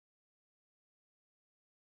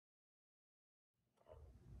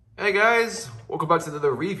Hey guys, welcome back to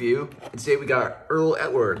another review. And today we got ERTL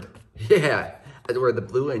Edward. Yeah, Edward the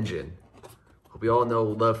Blue Engine. Hope you all know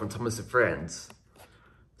love from Thomas and Friends.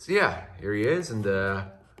 So yeah, here he is in the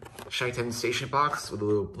Shiny Time Station box with a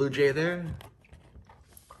little Blue Jay there.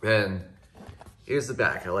 And here's the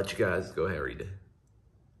back. I'll let you guys go ahead and read it.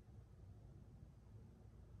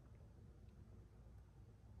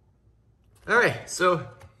 Alright, so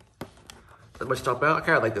not much to talk about. I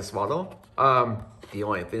kind of like this model. The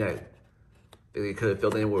only thing I really could have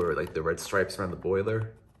filled in were like the red stripes around the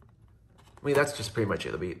boiler. I mean, that's just pretty much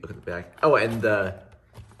it. Let me look at the back. Oh, and the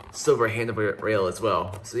silver handrail as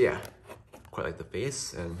well. So yeah, quite like the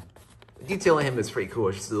face, and the detail on him is pretty cool.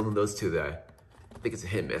 It's just one of those two that I think it's a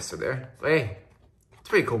hit miss there. But hey, it's a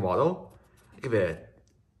pretty cool model. I give it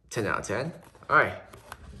a 10 out of 10. All right,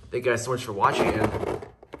 thank you guys so much for watching, and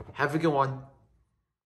have a good one.